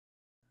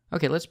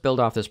Okay, let's build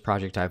off this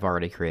project I've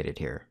already created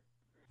here.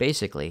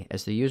 Basically,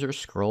 as the user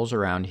scrolls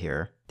around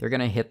here, they're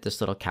going to hit this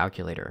little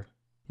calculator.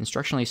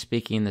 Instructionally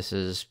speaking, this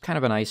is kind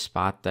of a nice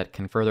spot that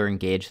can further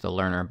engage the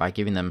learner by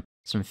giving them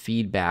some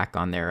feedback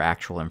on their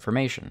actual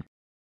information.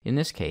 In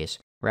this case,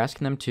 we're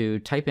asking them to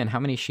type in how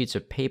many sheets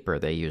of paper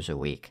they use a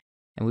week,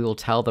 and we will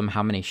tell them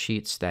how many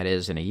sheets that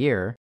is in a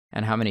year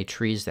and how many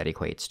trees that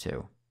equates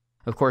to.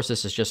 Of course,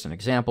 this is just an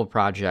example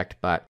project,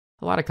 but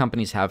a lot of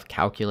companies have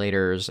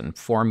calculators and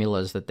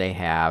formulas that they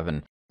have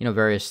and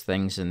various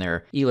things in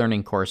their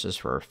e-learning courses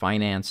for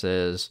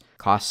finances,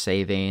 cost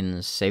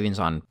savings, savings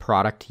on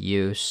product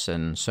use,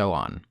 and so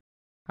on.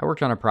 I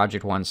worked on a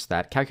project once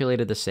that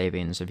calculated the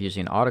savings of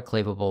using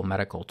autoclavable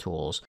medical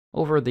tools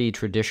over the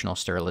traditional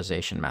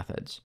sterilization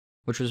methods,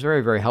 which was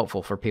very, very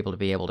helpful for people to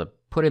be able to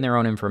put in their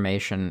own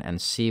information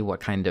and see what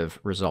kind of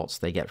results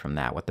they get from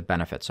that, what the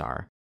benefits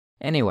are.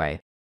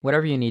 Anyway,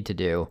 whatever you need to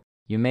do,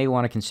 you may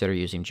want to consider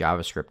using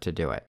JavaScript to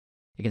do it.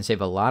 It can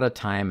save a lot of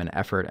time and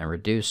effort and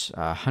reduce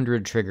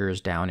 100 triggers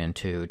down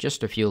into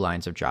just a few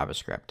lines of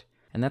JavaScript.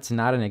 And that's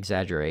not an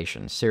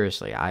exaggeration.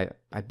 Seriously, I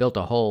built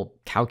a whole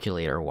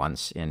calculator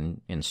once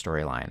in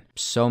Storyline.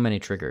 So many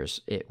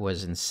triggers, it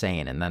was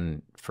insane. And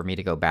then for me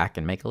to go back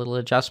and make a little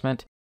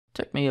adjustment,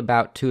 took me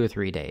about 2 or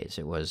 3 days.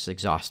 It was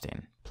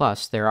exhausting.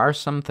 Plus, there are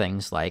some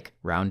things like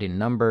rounding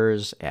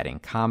numbers, adding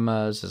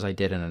commas, as I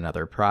did in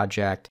another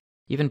project,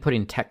 even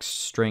putting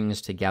text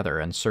strings together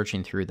and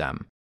searching through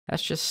them.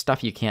 That's just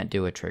stuff you can't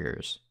do with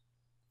triggers.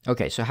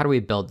 Okay, so how do we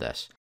build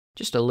this?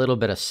 Just a little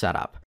bit of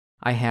setup.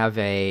 I have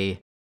a,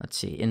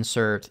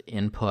 insert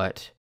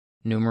input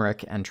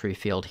numeric entry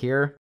field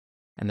here,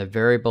 and the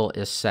variable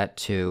is set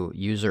to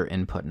user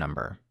input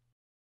number.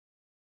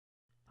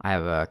 I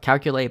have a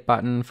calculate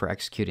button for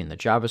executing the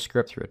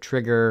JavaScript through a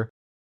trigger,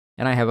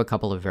 and I have a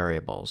couple of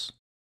variables.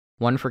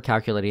 One for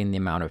calculating the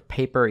amount of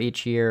paper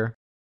each year,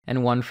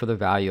 and one for the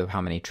value of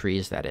how many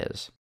trees that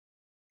is.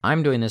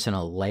 I'm doing this in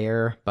a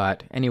layer,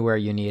 but anywhere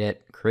you need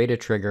it, create a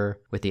trigger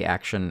with the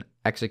action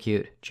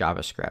execute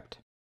JavaScript.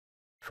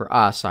 For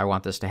us, I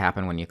want this to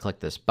happen when you click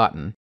this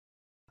button.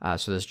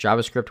 So this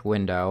JavaScript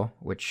window,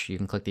 which you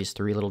can click these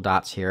 3 little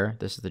dots here.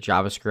 This is the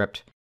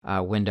JavaScript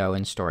window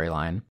in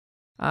Storyline.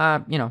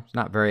 It's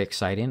not very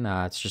exciting.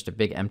 It's just a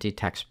big empty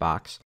text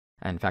box.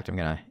 In fact, I'm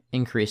going to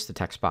increase the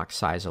text box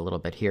size a little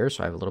bit here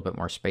so I have a little bit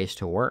more space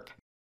to work.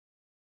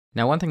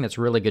 Now, one thing that's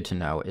really good to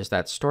know is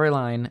that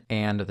Storyline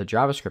and the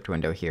JavaScript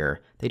window here,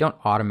 they don't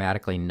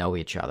automatically know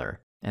each other,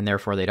 and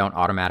therefore they don't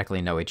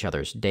automatically know each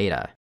other's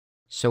data.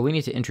 So we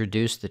need to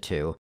introduce the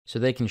two so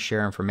they can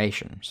share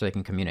information, so they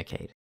can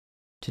communicate.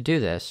 To do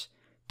this,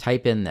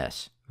 type in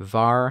this,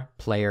 var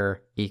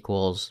player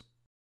equals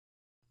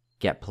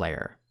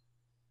getPlayer.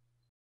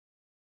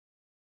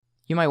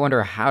 You might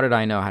wonder, how did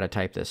I know how to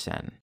type this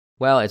in?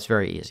 Well, it's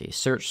very easy.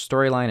 Search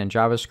Storyline in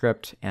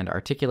JavaScript, and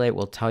Articulate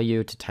will tell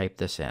you to type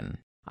this in.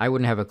 I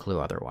wouldn't have a clue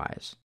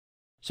otherwise.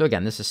 So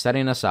again, this is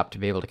setting us up to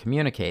be able to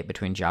communicate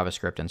between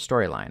JavaScript and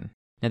Storyline.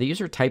 Now the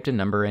user typed a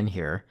number in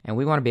here, and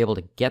we want to be able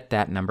to get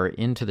that number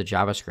into the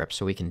JavaScript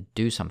so we can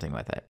do something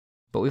with it.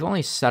 But we've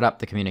only set up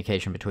the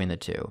communication between the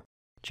two.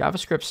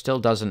 JavaScript still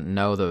doesn't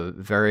know the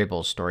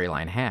variables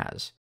Storyline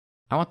has.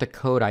 I want the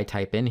code I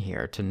type in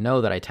here to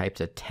know that I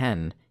typed a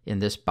 10 in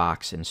this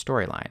box in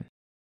Storyline.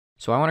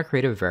 So I want to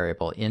create a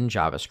variable in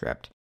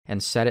JavaScript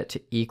and set it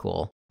to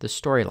equal the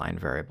Storyline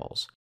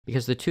variables.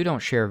 Because the two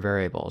don't share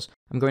variables,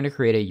 I'm going to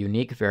create a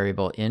unique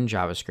variable in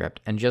JavaScript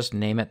and just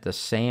name it the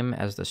same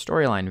as the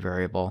Storyline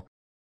variable,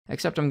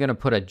 except I'm going to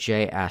put a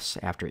JS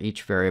after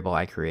each variable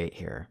I create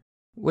here,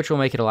 which will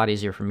make it a lot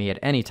easier for me at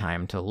any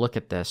time to look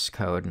at this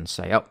code and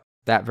say, oh,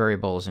 that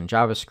variable is in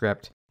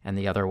JavaScript and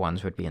the other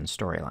ones would be in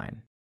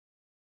Storyline.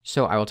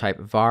 So I will type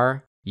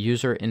var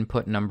user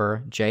input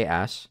number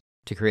JS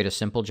to create a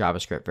simple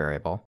JavaScript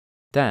variable.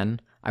 Then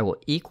I will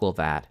equal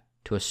that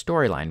to a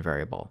Storyline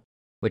variable,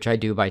 which I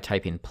do by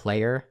typing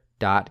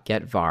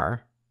player.getVar,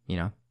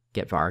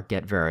 getVar,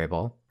 get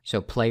variable. So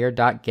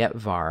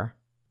player.getVar,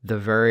 the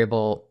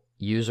variable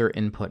user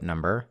input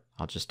number,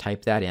 I'll just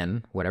type that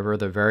in. Whatever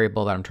the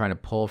variable that I'm trying to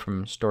pull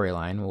from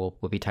Storyline will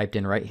be typed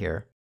in right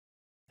here.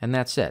 And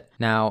that's it.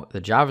 Now,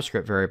 the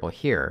JavaScript variable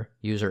here,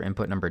 user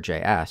input number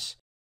JS,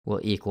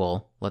 will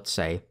equal, let's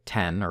say,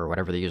 10 or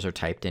whatever the user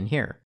typed in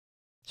here.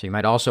 So you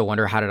might also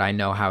wonder, how did I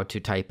know how to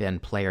type in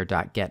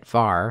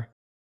player.getVar?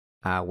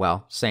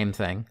 Well, same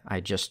thing.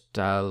 I just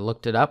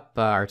looked it up.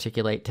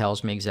 Articulate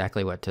tells me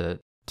exactly what to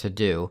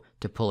do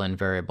to pull in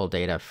variable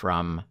data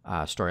from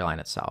Storyline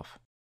itself.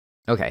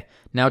 Okay,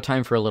 now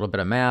time for a little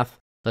bit of math.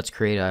 Let's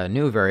create a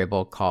new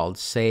variable called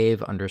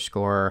save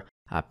underscore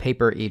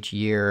paper each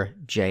year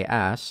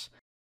JS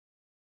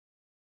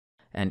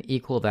and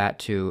equal that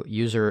to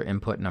user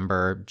input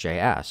number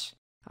JS,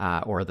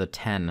 or the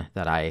 10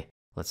 that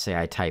let's say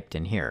I typed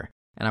in here.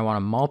 And I want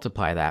to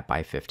multiply that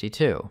by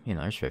 52.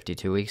 There's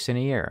 52 weeks in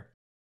a year.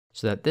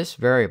 So that this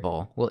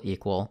variable will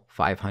equal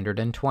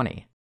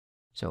 520.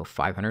 So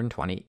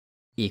 520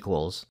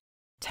 equals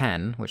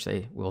 10, which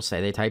they will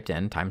say they typed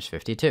in, times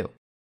 52.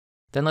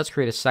 Then let's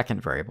create a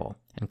second variable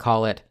and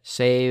call it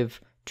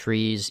save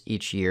trees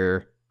each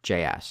year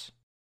JS.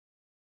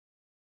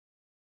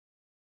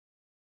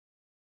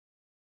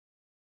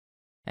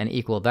 And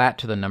equal that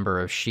to the number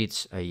of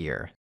sheets a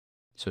year.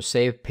 So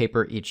save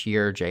paper each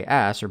year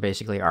JS, or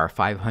basically our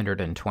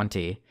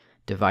 520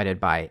 divided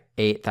by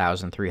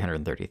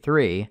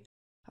 8,333,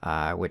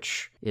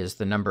 which is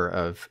the number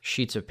of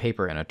sheets of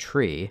paper in a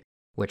tree,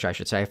 which I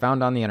should say I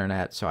found on the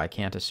internet, so I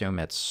can't assume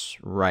it's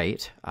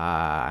right.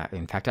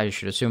 In fact, I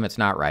should assume it's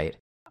not right.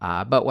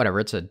 But whatever,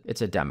 it's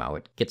a demo.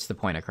 It gets the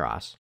point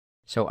across.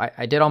 So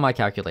I did all my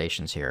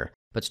calculations here,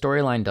 but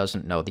Storyline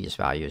doesn't know these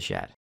values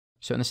yet.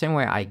 So in the same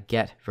way I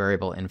get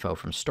variable info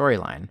from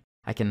Storyline,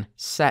 I can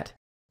set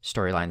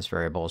Storyline's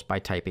variables by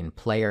typing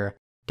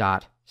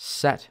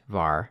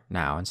player.setVar.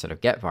 Now, instead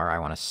of getVar, I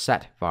want to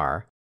set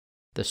var,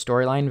 the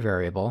Storyline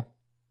variable,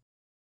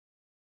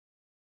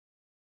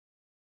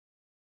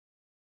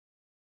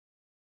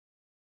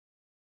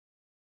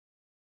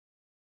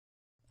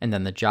 and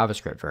then the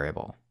JavaScript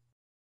variable.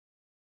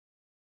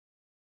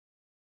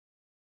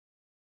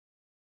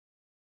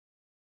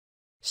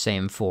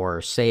 Same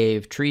for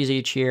save trees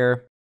each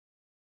year.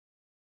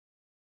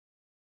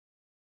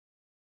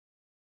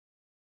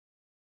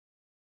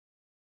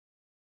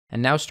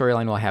 And now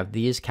Storyline will have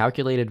these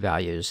calculated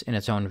values in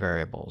its own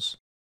variables.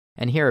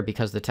 And here,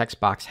 because the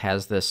text box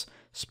has this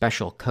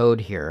special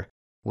code here,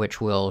 which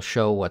will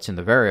show what's in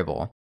the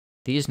variable,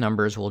 these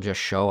numbers will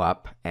just show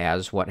up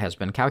as what has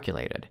been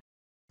calculated.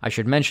 I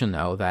should mention,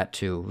 though, that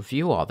to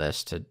view all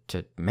this,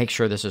 to make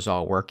sure this is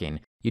all working,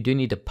 you do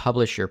need to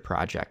publish your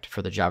project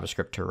for the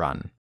JavaScript to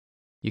run.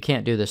 You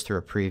can't do this through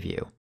a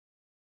preview.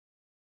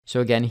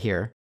 So again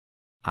here,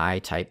 I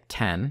type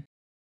 10,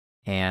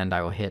 and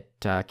I will hit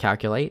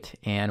calculate,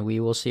 and we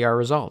will see our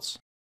results.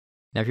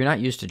 Now, if you're not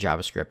used to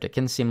JavaScript, it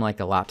can seem like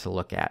a lot to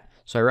look at,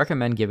 so I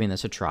recommend giving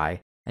this a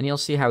try, and you'll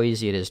see how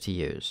easy it is to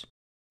use.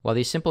 While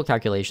these simple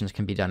calculations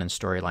can be done in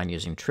Storyline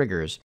using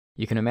triggers,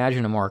 you can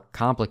imagine a more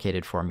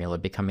complicated formula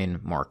becoming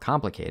more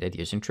complicated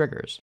using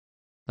triggers.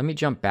 Let me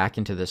jump back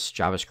into this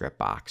JavaScript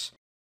box.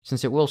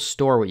 Since it will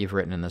store what you've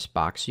written in this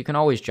box, you can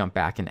always jump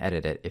back and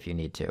edit it if you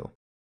need to.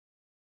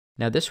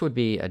 Now, this would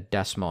be a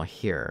decimal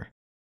here.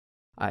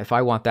 If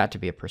I want that to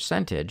be a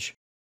percentage,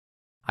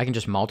 I can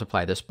just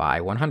multiply this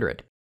by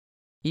 100.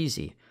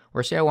 Easy.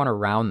 Or say I want to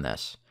round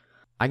this.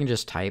 I can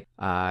just type,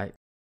 and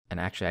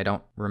actually I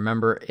don't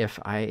remember if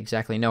I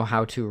exactly know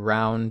how to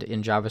round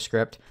in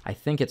JavaScript. I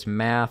think it's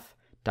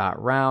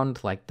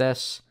math.round like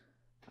this.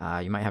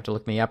 You might have to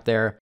look me up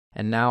there.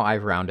 And now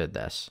I've rounded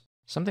this.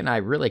 Something I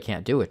really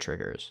can't do with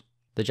triggers.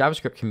 The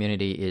JavaScript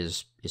community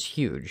is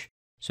huge.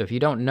 So if you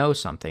don't know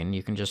something,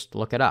 you can just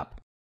look it up.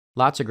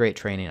 Lots of great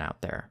training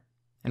out there.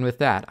 And with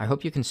that, I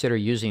hope you consider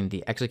using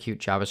the execute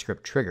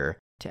JavaScript trigger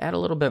to add a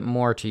little bit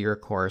more to your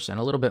course and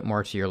a little bit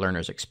more to your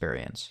learner's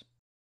experience.